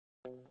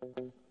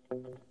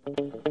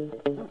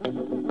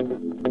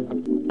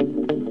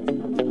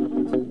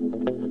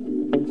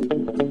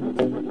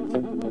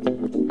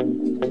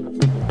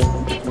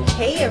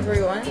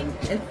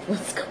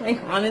What's going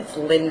on? It's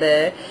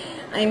Linda.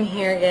 I'm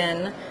here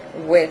again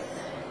with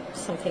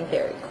something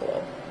very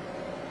cool.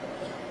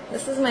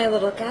 This is my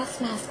little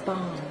gas mask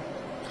Bong,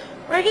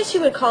 or I guess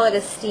you would call it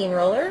a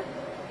steamroller.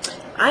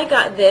 I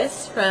got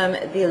this from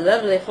the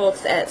lovely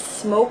folks at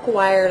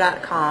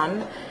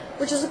smokewire.com,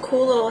 which is a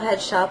cool little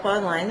head shop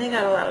online. They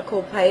got a lot of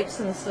cool pipes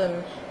and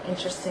some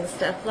interesting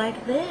stuff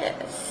like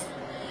this.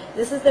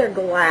 This is their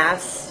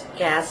glass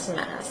gas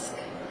mask.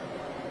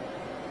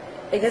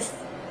 I guess,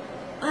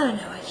 I don't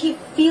know, I keep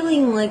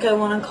feeling like I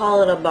want to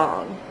call it a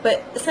bong,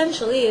 but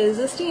essentially it is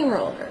a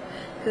steamroller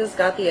because it's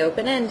got the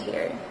open end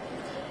here.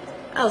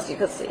 As you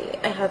can see,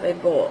 I have a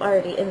bowl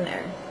already in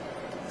there.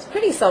 It's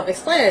pretty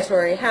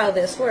self-explanatory how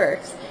this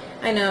works.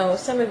 I know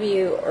some of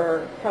you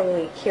are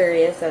probably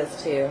curious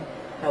as to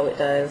how it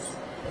does.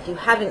 If you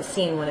haven't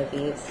seen one of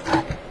these,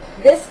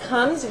 this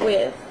comes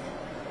with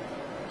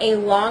a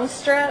long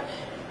strap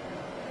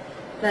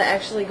that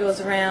actually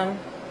goes around,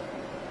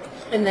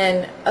 and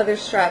then other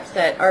straps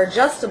that are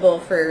adjustable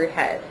for your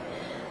head.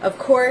 Of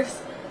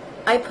course,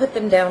 I put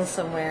them down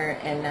somewhere,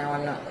 and now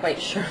I'm not quite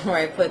sure where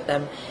I put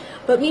them.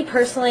 But me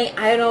personally,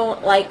 I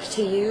don't like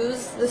to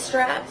use the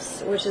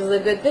straps, which is a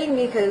good thing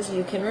because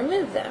you can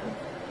remove them.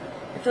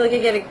 I feel like I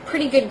get a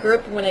pretty good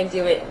grip when I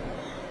do it,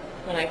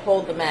 when I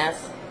hold the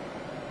mask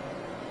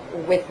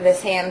with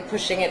this hand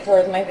pushing it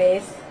towards my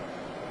face.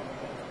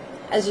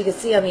 As you can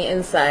see on the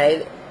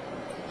inside,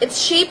 it's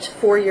shaped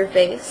for your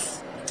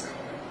face.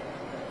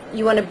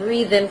 You want to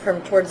breathe in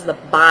from towards the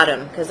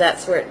bottom because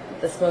that's where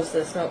most of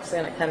the smoke's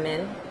going to come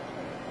in.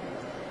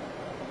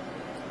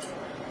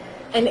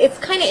 And it's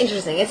kind of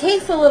interesting. It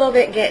takes a little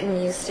bit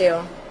getting used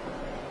to.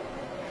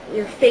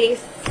 Your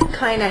face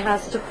kind of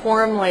has to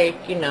form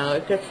like, you know,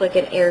 just like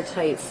an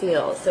airtight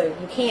seal. So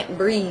you can't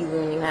breathe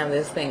when you have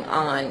this thing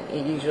on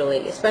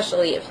usually,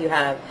 especially if you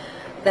have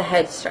the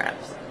head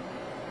straps.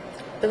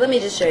 But let me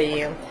just show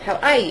you how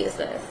I use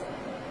this.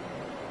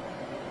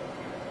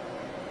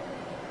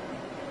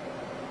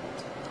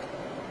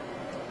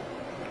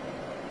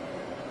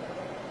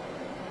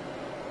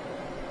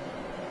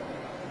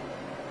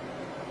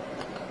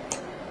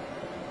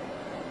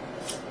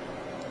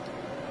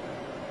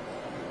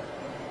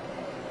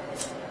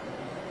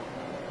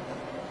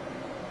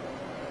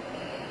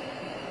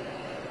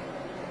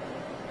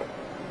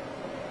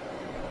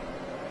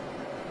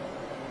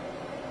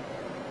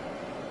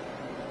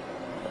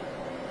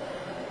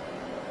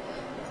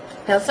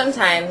 Now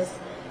sometimes,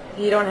 if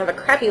you don't have a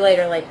crappy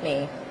lighter like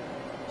me,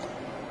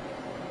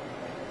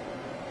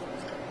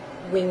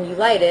 when you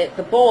light it,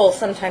 the bowls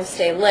sometimes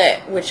stay lit,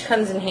 which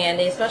comes in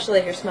handy, especially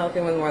if you're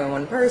smoking with more than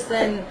one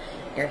person,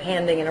 you're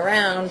handing it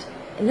around,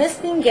 and this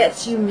thing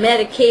gets you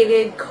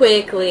medicated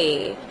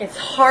quickly. It's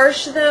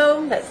harsh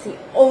though, that's the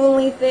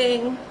only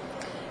thing.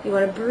 You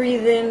want to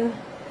breathe in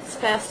as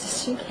fast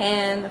as you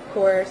can, of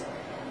course,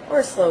 or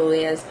as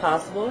slowly as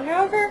possible,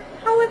 however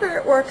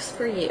it works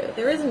for you.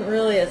 There isn't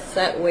really a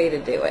set way to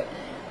do it.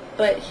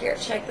 But here,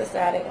 check this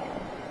out again.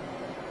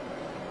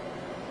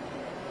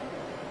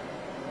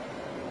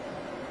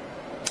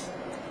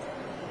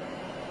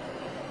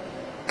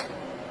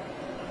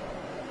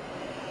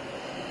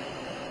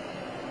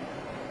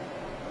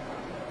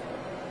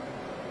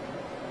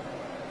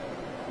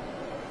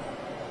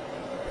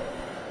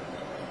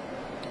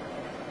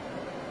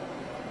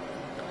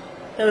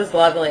 That was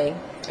lovely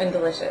and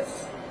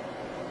delicious.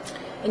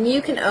 And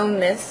you can own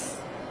this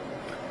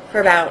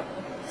for about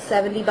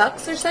 70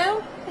 bucks or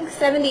so. I think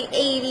 70,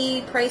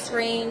 80 price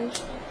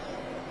range.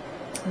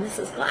 And this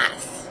is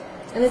glass.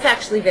 And it's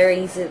actually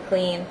very easy to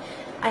clean.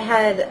 I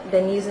had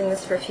been using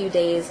this for a few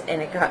days and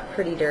it got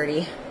pretty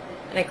dirty.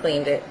 And I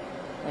cleaned it.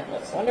 And it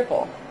looks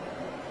wonderful.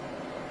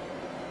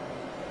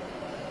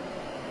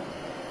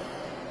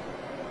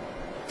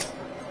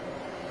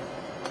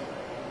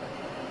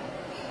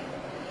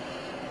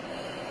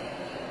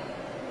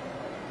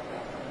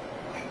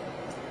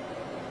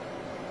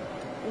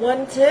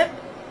 One tip,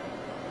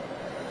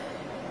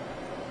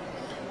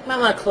 you might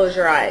want to close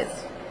your eyes.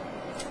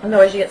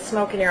 Otherwise you get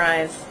smoke in your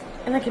eyes,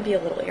 and that can be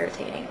a little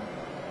irritating.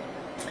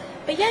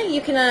 But yeah, you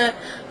can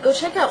go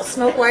check out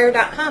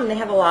smokewire.com. They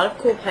have a lot of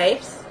cool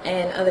pipes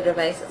and other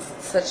devices,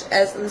 such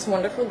as this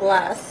wonderful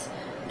glass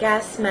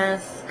gas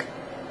mask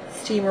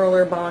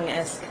steamroller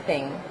bong-esque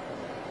thing,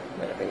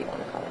 whatever you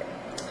want to call it.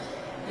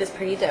 It is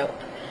pretty dope.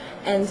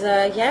 And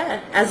yeah,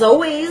 as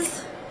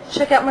always,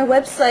 check out my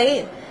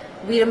website,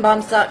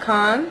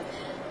 weedandbombs.com,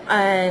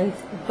 and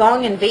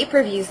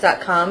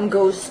bongandvapereviews.com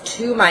goes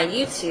to my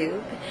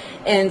YouTube.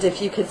 And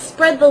if you could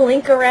spread the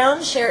link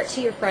around, share it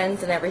to your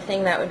friends and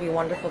everything, that would be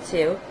wonderful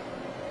too.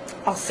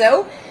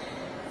 Also,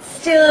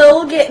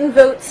 still getting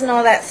votes and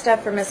all that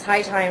stuff for Miss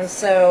High Time,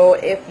 so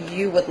if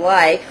you would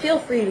like, feel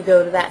free to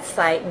go to that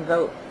site and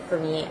vote for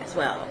me as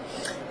well.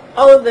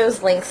 All of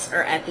those links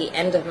are at the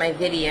end of my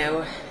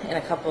video in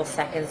a couple of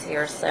seconds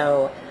here,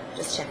 so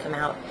just check them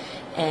out.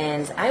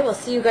 And I will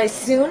see you guys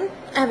soon.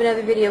 I have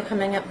another video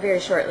coming up very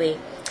shortly,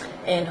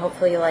 and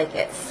hopefully you like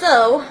it.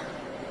 So,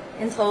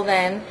 until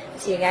then,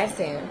 see you guys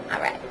soon.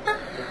 Alright,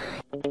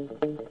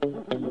 bye.